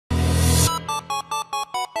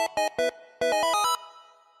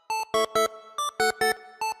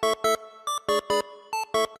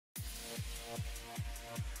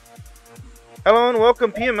Hello and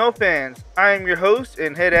welcome, PML fans. I am your host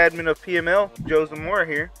and head admin of PML, Joe Zamora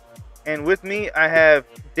here. And with me, I have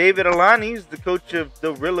David Alaniz, the coach of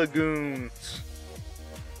the RillaGOONS.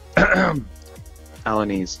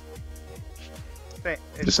 Alaniz.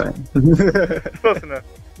 Just saying. Close enough.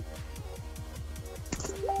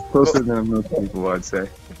 Closer than most people, I'd say.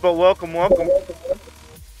 But welcome.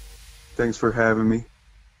 Thanks for having me.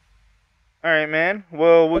 All right, man.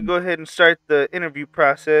 Well, we'll go ahead and start the interview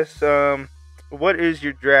process. What is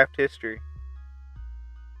your draft history?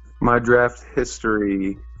 My draft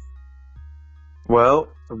history. Well,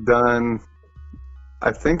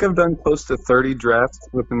 I think I've done close to 30 drafts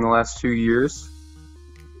within the last 2 years.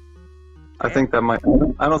 I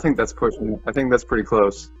don't think that's pushing it. I think that's pretty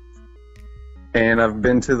close. And I've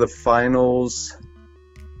been to the finals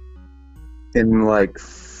in like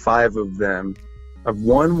 5 of them. I've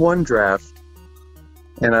won 1 draft,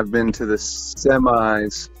 and I've been to the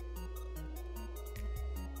semis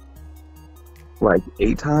like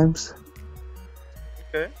 8 times.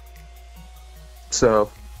 Okay. So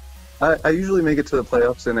I usually make it to the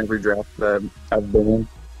playoffs in every draft that I've been in.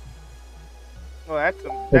 Well,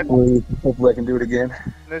 Hopefully I can do it again.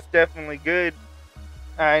 that's definitely good.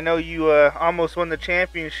 I know you almost won the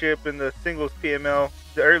championship in the singles PML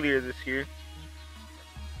earlier this year.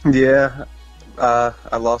 Yeah,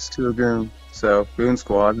 I lost to a goon, so goon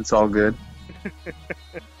squad, it's all good.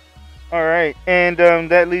 All right, and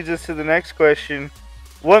that leads us to the next question.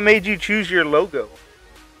 What made you choose your logo?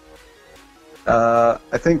 I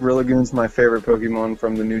think RillaGOONS my favorite Pokemon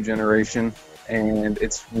from the new generation, and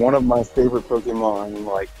it's one of my favorite Pokemon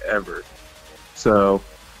like ever. So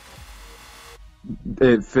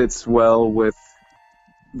it fits well with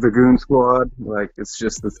the Goon Squad, like it's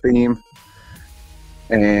just the theme.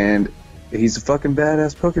 And he's a fucking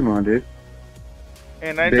badass Pokemon, dude.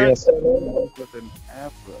 And I know with an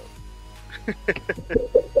afro.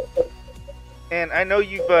 And I know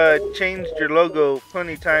you've changed your logo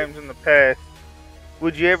plenty times in the past.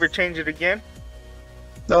 Would you ever change it again?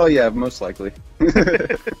 Oh yeah, most likely.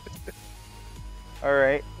 All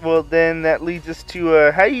right. Well, then that leads us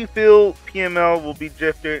to how do you feel PML will be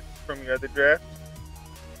different from your other drafts?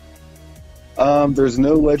 There's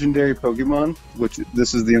no legendary Pokemon, which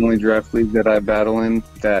this is the only draft league that I battle in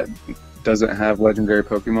that doesn't have legendary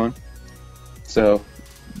Pokemon. So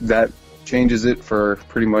that changes it for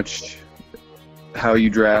pretty much how you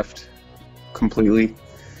draft completely.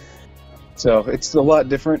 So it's a lot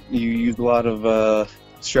different. You use a lot of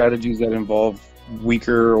strategies that involve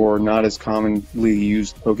weaker or not as commonly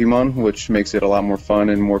used Pokemon, which makes it a lot more fun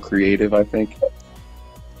and more creative, I think.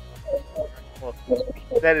 Well,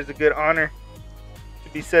 that is a good honor to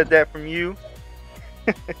be said that from you.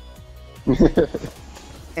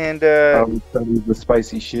 And the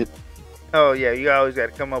spicy shit. oh yeah, you always got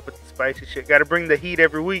to come up with the spicy shit. Got to bring the heat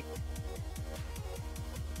every week.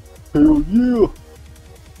 Hell yeah!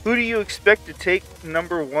 Who do you expect to take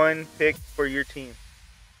 #1 pick for your team?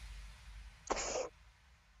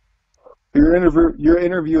 You're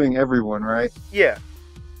interviewing everyone, right? Yeah.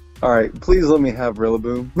 All right, please let me have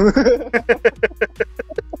Rillaboom.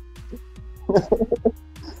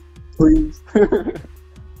 Please.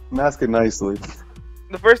 Mask it nicely.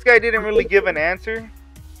 The first guy didn't really give an answer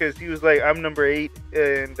because he was like, I'm #8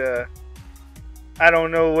 and I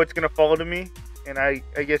don't know what's going to fall to me. And I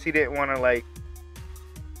guess he didn't want to like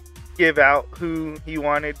give out who he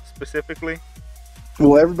wanted specifically.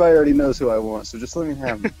 Well, everybody already knows who I want, so just let me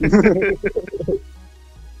have him.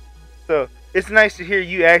 So it's nice to hear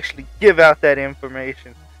you actually give out that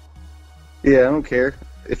information. Yeah, I don't care.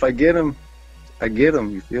 If I get him, I get him,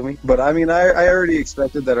 you feel me? But I mean, I already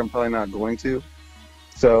expected that I'm probably not going to.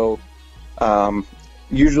 So,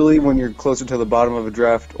 usually when you're closer to the bottom of a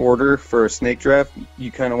draft order for a snake draft,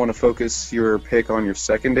 you kind of want to focus your pick on your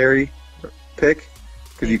secondary pick,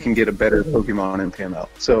 because you can get a better Pokemon in PML.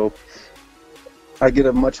 So, I get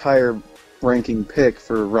a much higher ranking pick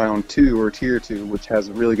for round 2 or tier 2, which has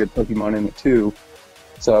a really good Pokemon in it too.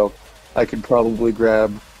 So, I could probably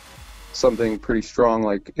grab something pretty strong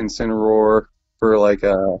like Incineroar for like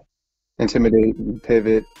Intimidate and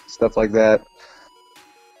Pivot, stuff like that.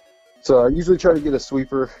 So I usually try to get a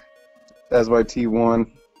sweeper as my T1,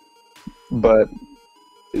 but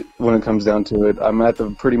when it comes down to it, I'm at the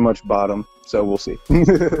pretty much bottom, so we'll see.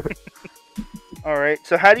 All right.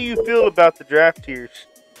 So how do you feel about the draft tiers?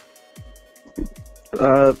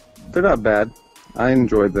 They're not bad. I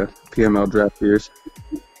enjoyed the PML draft tiers.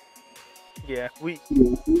 Yeah,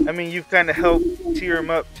 I mean, you've kind of helped tier them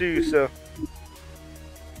up too, so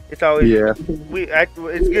it's always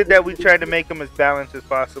it's good that we try to make them as balanced as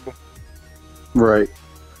possible. Right.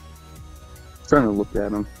 trying to look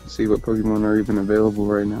at them, see what Pokemon are even available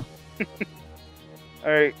right now.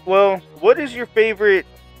 All right. Well, what is your favorite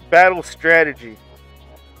battle strategy?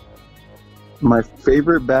 My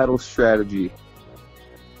favorite battle strategy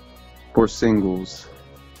for singles.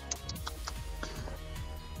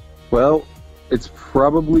 Well, it's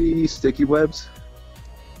probably sticky webs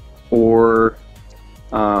or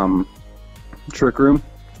trick room.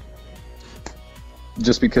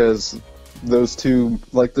 Just because those two,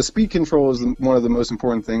 like the speed control is one of the most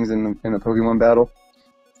important things in a Pokemon battle.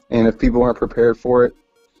 And if people aren't prepared for it,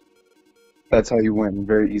 that's how you win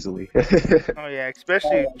very easily. Oh yeah,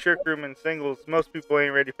 especially trick room and singles. Most people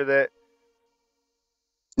ain't ready for that.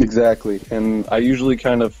 Exactly. And I usually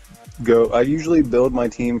build my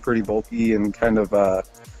team pretty bulky and kind of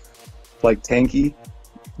like tanky,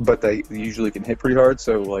 but they usually can hit pretty hard.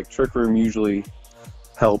 So like trick room usually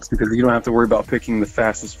helps because you don't have to worry about picking the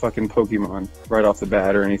fastest fucking Pokemon right off the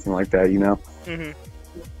bat or anything like that, you know? Mm-hmm.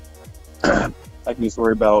 I can just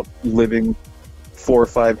worry about living 4 or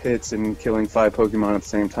 5 hits and killing 5 Pokemon at the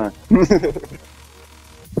same time.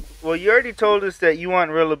 Well, you already told us that you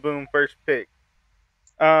want Rillaboom first pick.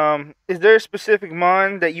 Is there a specific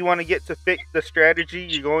Mon that you want to get to fit the strategy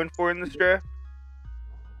you're going for in this draft?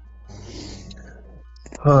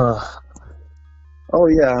 Oh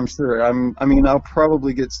yeah, I'm sure. I mean, I'll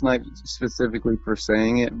probably get sniped specifically for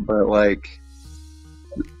saying it, but like,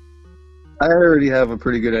 I already have a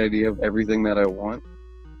pretty good idea of everything that I want.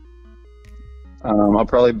 I'll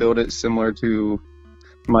probably build it similar to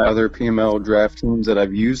my other PML draft teams that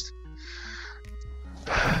I've used.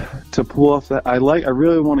 To pull off that, I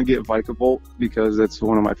really want to get Vikavolt because that's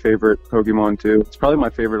one of my favorite Pokemon too. It's probably my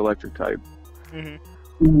favorite electric type.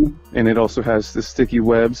 Mm-hmm. And it also has the sticky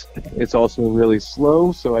webs. It's also really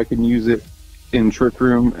slow, so I can use it in Trick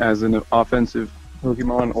Room as an offensive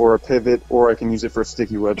Pokemon or a pivot, or I can use it for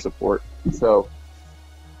sticky web support. So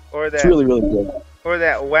it's really, really good. Or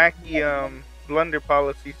that wacky blunder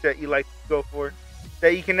policy set you like to go for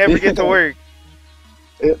that you can never get to work.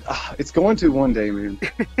 It's going to one day, man.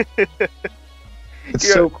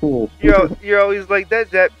 It's so cool. You're always like,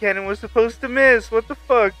 that Zap Cannon was supposed to miss. What the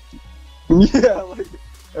fuck? Yeah, like,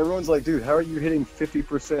 everyone's like, dude, how are you hitting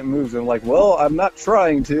 50% moves? And I'm like, well, I'm not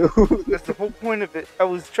trying to. That's the whole point of it. I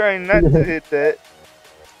was trying not to hit that.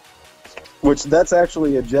 Which, that's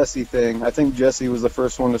actually a Jesse thing. I think Jesse was the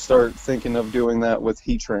first one to start thinking of doing that with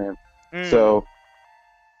Heatran. So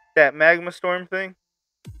that Magma Storm thing?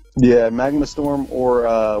 Yeah, Magma Storm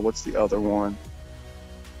or what's the other one?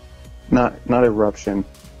 Not Eruption.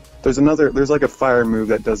 There's like a fire move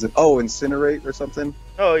that does it. Oh, Incinerate or something?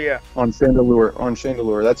 Oh yeah. On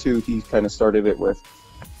Chandelure. That's who he kind of started it with.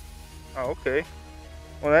 Oh, okay.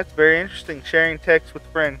 Well, that's very interesting. Sharing text with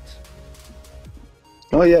friends.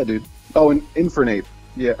 Oh yeah, dude. Oh, and Infernape.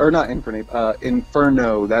 Yeah, or not Infernape.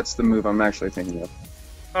 Inferno. That's the move I'm actually thinking of.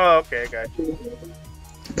 Oh, okay, I got you.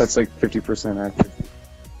 That's like 50% accurate.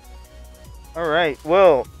 Alright,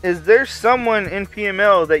 well, is there someone in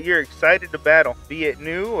PML that you're excited to battle, be it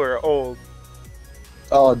new or old?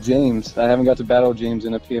 Oh, James. I haven't got to battle James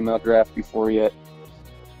in a PML draft before yet.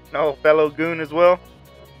 No, fellow goon as well?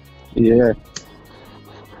 Yeah.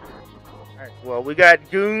 Alright, well, we got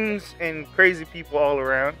goons and crazy people all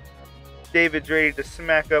around. David's ready to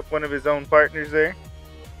smack up one of his own partners there.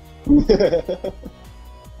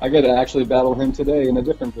 I got to actually battle him today in a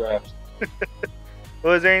different draft.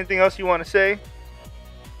 Well, is there anything else you want to say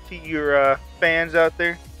to your fans out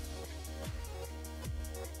there?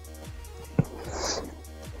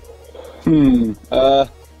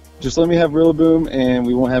 Just let me have Rillaboom and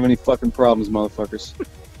we won't have any fucking problems, motherfuckers.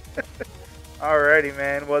 Alrighty,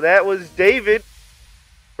 man. Well, that was David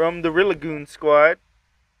from the RillaGOONS squad.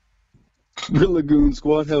 RillaGOONS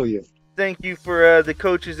squad, hell yeah. Thank you for the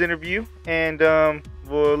coach's interview, and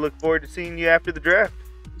we'll look forward to seeing you after the draft.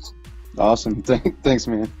 Awesome. Thanks,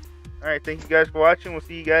 man. Alright, thank you guys for watching. We'll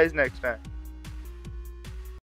see you guys next time.